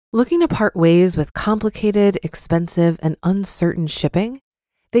Looking to part ways with complicated, expensive, and uncertain shipping?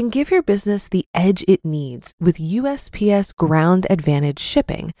 Then give your business the edge it needs with USPS Ground Advantage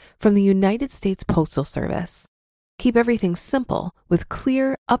shipping from the United States Postal Service. Keep everything simple with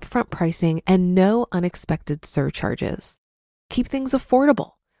clear, upfront pricing and no unexpected surcharges. Keep things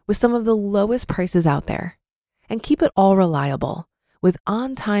affordable with some of the lowest prices out there. And keep it all reliable with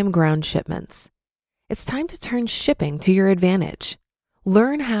on-time ground shipments. It's time to turn shipping to your advantage.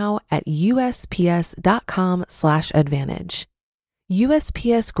 Learn how at USPS.com/advantage.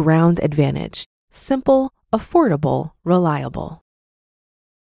 USPS Ground Advantage. Simple, affordable, reliable.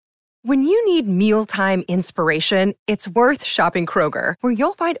 When you need mealtime inspiration, it's worth shopping Kroger, where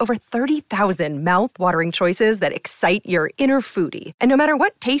you'll find over 30,000 mouth-watering choices that excite your inner foodie. And no matter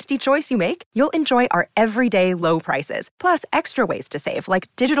what tasty choice you make, you'll enjoy our everyday low prices, plus extra ways to save, like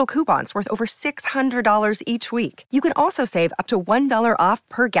digital coupons worth over $600 each week. You can also save up to $1 off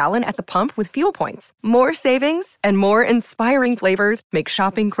per gallon at the pump with fuel points. More savings and more inspiring flavors make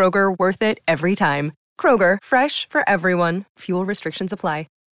shopping Kroger worth it every time. Kroger, fresh for everyone. Fuel restrictions apply.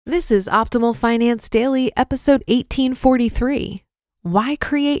 This is Optimal Finance Daily, episode 1843. Why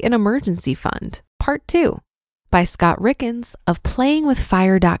Create an Emergency Fund? Part 2 by Scott Rickens of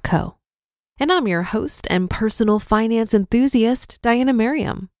PlayingWithFire.co. And I'm your host and personal finance enthusiast, Diana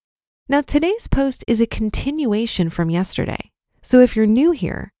Merriam. Now, today's post is a continuation from yesterday. So if you're new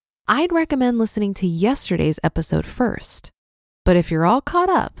here, I'd recommend listening to yesterday's episode first. But if you're all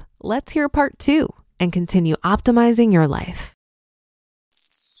caught up, let's hear part 2 and continue optimizing your life.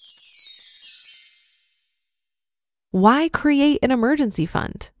 Why Create an Emergency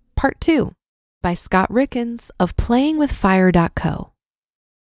Fund? Part 2 by Scott Rickens of PlayingWithFire.co.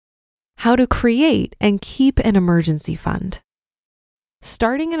 How to create and keep an emergency fund.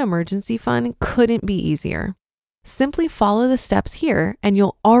 Starting an emergency fund couldn't be easier. Simply follow the steps here and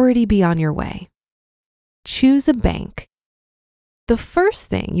you'll already be on your way. Choose a bank. The first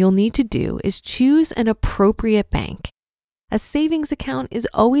thing you'll need to do is choose an appropriate bank. A savings account is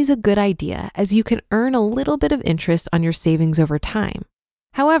always a good idea as you can earn a little bit of interest on your savings over time.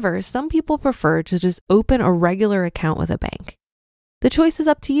 However, some people prefer to just open a regular account with a bank. The choice is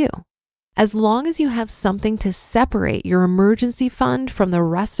up to you. As long as you have something to separate your emergency fund from the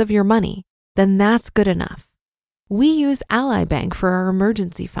rest of your money, then that's good enough. We use Ally Bank for our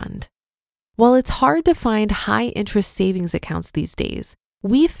emergency fund. While it's hard to find high-interest savings accounts these days,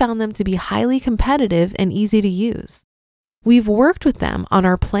 we've found them to be highly competitive and easy to use. We've worked with them on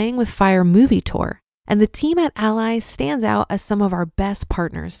our Playing with Fire movie tour, and the team at Ally stands out as some of our best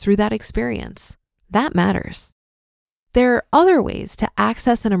partners through that experience. That matters. There are other ways to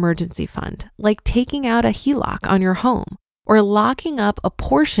access an emergency fund, like taking out a HELOC on your home or locking up a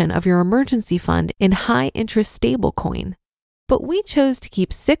portion of your emergency fund in high-interest stablecoin. But we chose to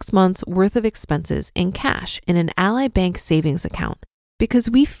keep 6 months' worth of expenses in cash in an Ally Bank savings account,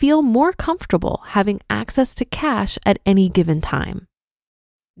 because we feel more comfortable having access to cash at any given time.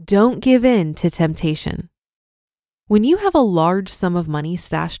 Don't give in to temptation. When you have a large sum of money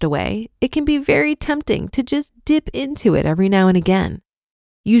stashed away, it can be very tempting to just dip into it every now and again.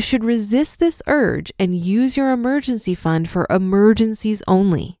 You should resist this urge and use your emergency fund for emergencies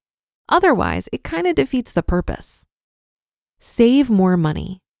only. Otherwise, it kind of defeats the purpose. Save more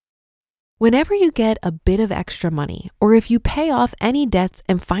money. Whenever you get a bit of extra money, or if you pay off any debts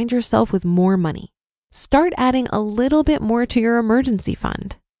and find yourself with more money, start adding a little bit more to your emergency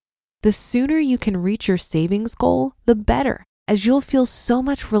fund. The sooner you can reach your savings goal, the better, as you'll feel so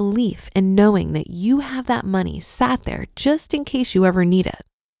much relief in knowing that you have that money sat there just in case you ever need it.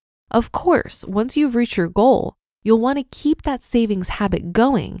 Of course, once you've reached your goal, you'll want to keep that savings habit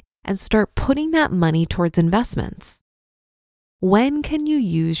going and start putting that money towards investments. When can you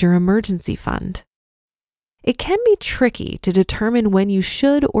use your emergency fund? It can be tricky to determine when you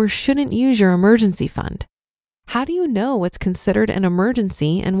should or shouldn't use your emergency fund. How do you know what's considered an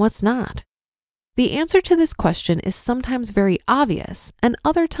emergency and what's not? The answer to this question is sometimes very obvious, and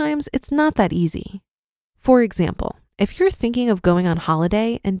other times it's not that easy. For example, if you're thinking of going on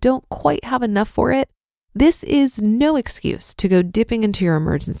holiday and don't quite have enough for it, this is no excuse to go dipping into your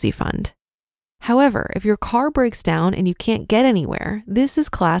emergency fund. However, if your car breaks down and you can't get anywhere, this is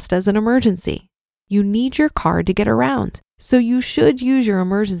classed as an emergency. You need your car to get around, so you should use your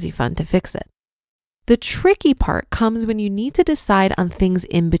emergency fund to fix it. The tricky part comes when you need to decide on things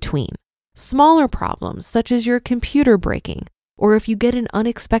in between. Smaller problems such as your computer breaking, or if you get an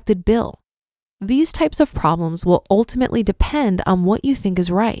unexpected bill. These types of problems will ultimately depend on what you think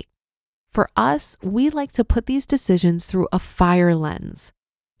is right. For us, we like to put these decisions through a FIRE lens.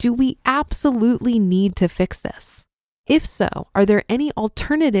 Do we absolutely need to fix this? If so, are there any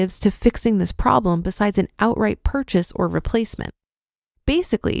alternatives to fixing this problem besides an outright purchase or replacement?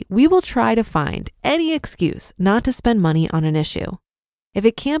 Basically, we will try to find any excuse not to spend money on an issue. If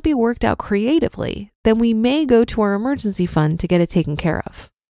it can't be worked out creatively, then we may go to our emergency fund to get it taken care of.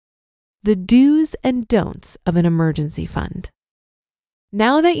 The do's and don'ts of an emergency fund.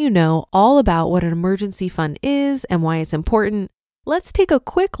 Now that you know all about what an emergency fund is and why it's important, let's take a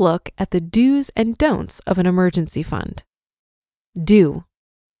quick look at the do's and don'ts of an emergency fund. Do: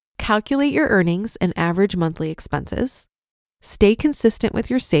 calculate your earnings and average monthly expenses. Stay consistent with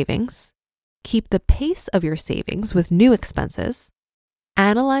your savings. Keep the pace of your savings with new expenses.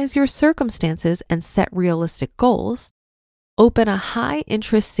 Analyze your circumstances and set realistic goals. Open a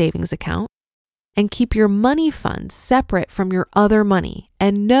high-interest savings account. And keep your money fund separate from your other money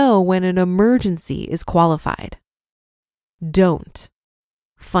and know when an emergency is qualified. Don't: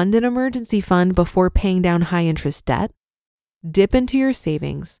 fund an emergency fund before paying down high-interest debt. Dip into your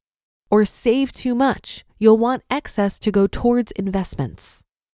savings. Or save too much. You'll want excess to go towards investments.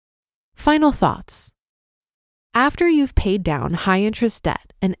 Final thoughts. After you've paid down high-interest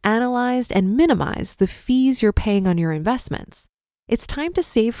debt and analyzed and minimized the fees you're paying on your investments, it's time to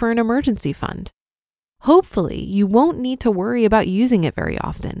save for an emergency fund. Hopefully, you won't need to worry about using it very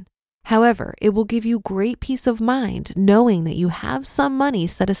often. However, it will give you great peace of mind knowing that you have some money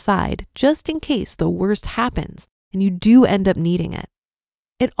set aside just in case the worst happens and you do end up needing it.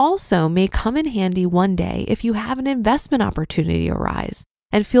 It also may come in handy one day if you have an investment opportunity arise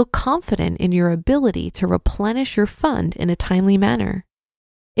and feel confident in your ability to replenish your fund in a timely manner.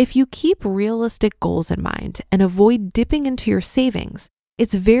 If you keep realistic goals in mind and avoid dipping into your savings,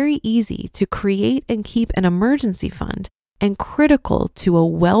 it's very easy to create and keep an emergency fund and critical to a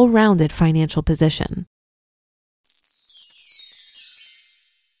well-rounded financial position.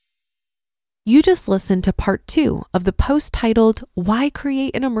 You just listened to part 2 of the post titled Why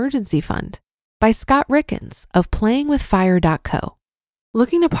Create an Emergency Fund by Scott Rickens of playingwithfire.co.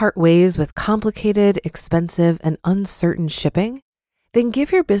 Looking to part ways with complicated, expensive, and uncertain shipping? Then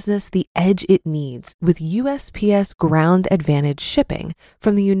give your business the edge it needs with USPS Ground Advantage shipping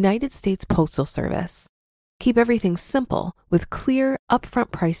from the United States Postal Service. Keep everything simple with clear,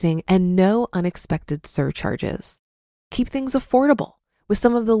 upfront pricing and no unexpected surcharges. Keep things affordable with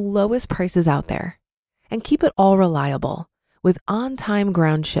some of the lowest prices out there. And keep it all reliable with on-time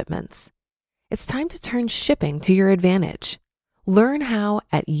ground shipments. It's time to turn shipping to your advantage. Learn how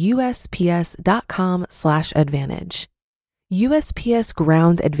at USPS.com/advantage. USPS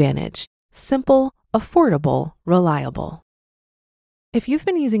Ground Advantage. Simple, affordable, reliable. If you've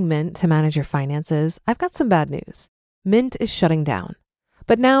been using Mint to manage your finances, I've got some bad news. Mint is shutting down.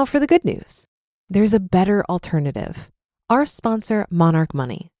 But now for the good news. There's a better alternative. Our sponsor, Monarch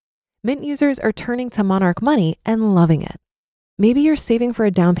Money. Mint users are turning to Monarch Money and loving it. Maybe you're saving for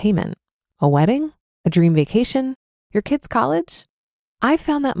a down payment, a wedding, a dream vacation, your kids' college. I've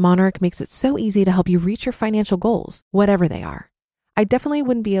found that Monarch makes it so easy to help you reach your financial goals, whatever they are. I definitely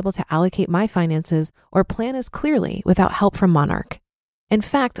wouldn't be able to allocate my finances or plan as clearly without help from Monarch. In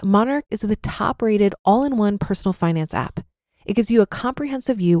fact, Monarch is the top-rated all-in-one personal finance app. It gives you a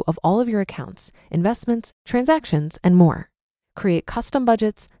comprehensive view of all of your accounts, investments, transactions, and more. Create custom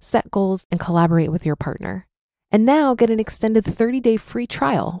budgets, set goals, and collaborate with your partner. And now get an extended 30-day free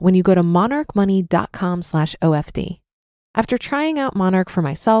trial when you go to monarchmoney.com/OFD. After trying out Monarch for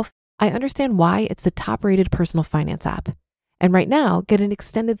myself, I understand why it's the top-rated personal finance app. And right now, get an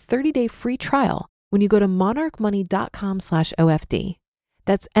extended 30-day free trial when you go to monarchmoney.com/OFD.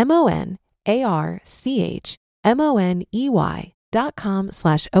 That's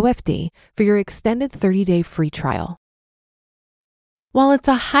monarchmoney.com/OFD for your extended 30-day free trial. While it's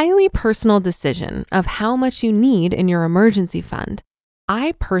a highly personal decision of how much you need in your emergency fund,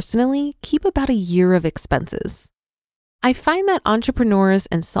 I personally keep about a year of expenses. I find that entrepreneurs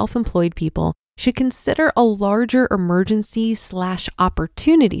and self-employed people should consider a larger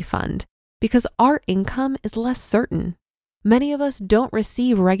emergency/opportunity fund because our income is less certain. Many of us don't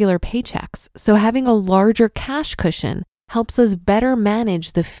receive regular paychecks, so having a larger cash cushion helps us better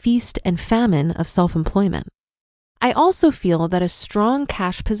manage the feast and famine of self-employment. I also feel that a strong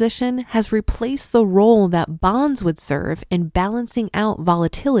cash position has replaced the role that bonds would serve in balancing out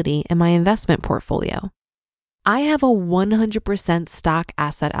volatility in my investment portfolio. I have a 100% stock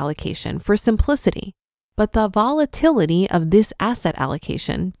asset allocation for simplicity, but the volatility of this asset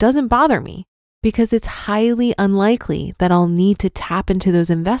allocation doesn't bother me because it's highly unlikely that I'll need to tap into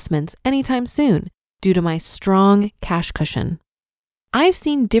those investments anytime soon due to my strong cash cushion. I've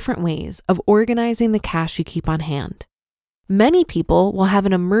seen different ways of organizing the cash you keep on hand. Many people will have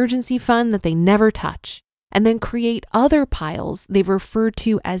an emergency fund that they never touch, and then create other piles they refer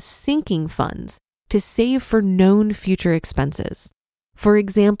to as sinking funds to save for known future expenses. For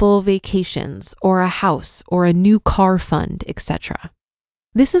example, vacations or a house or a new car fund, etc.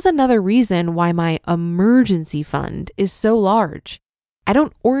 This is another reason why my emergency fund is so large. I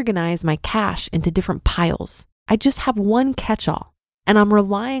don't organize my cash into different piles. I just have one catch-all, and I'm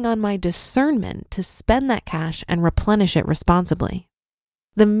relying on my discernment to spend that cash and replenish it responsibly.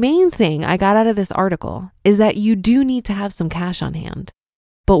 The main thing I got out of this article is that you do need to have some cash on hand,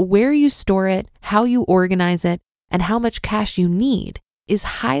 but where you store it, how you organize it, and how much cash you need is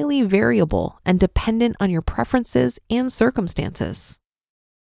highly variable and dependent on your preferences and circumstances.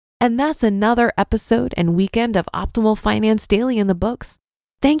 And that's another episode and weekend of Optimal Finance Daily in the books.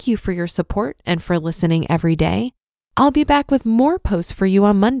 Thank you for your support and for listening every day. I'll be back with more posts for you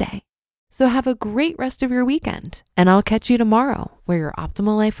on Monday. So have a great rest of your weekend, and I'll catch you tomorrow where your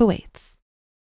optimal life awaits.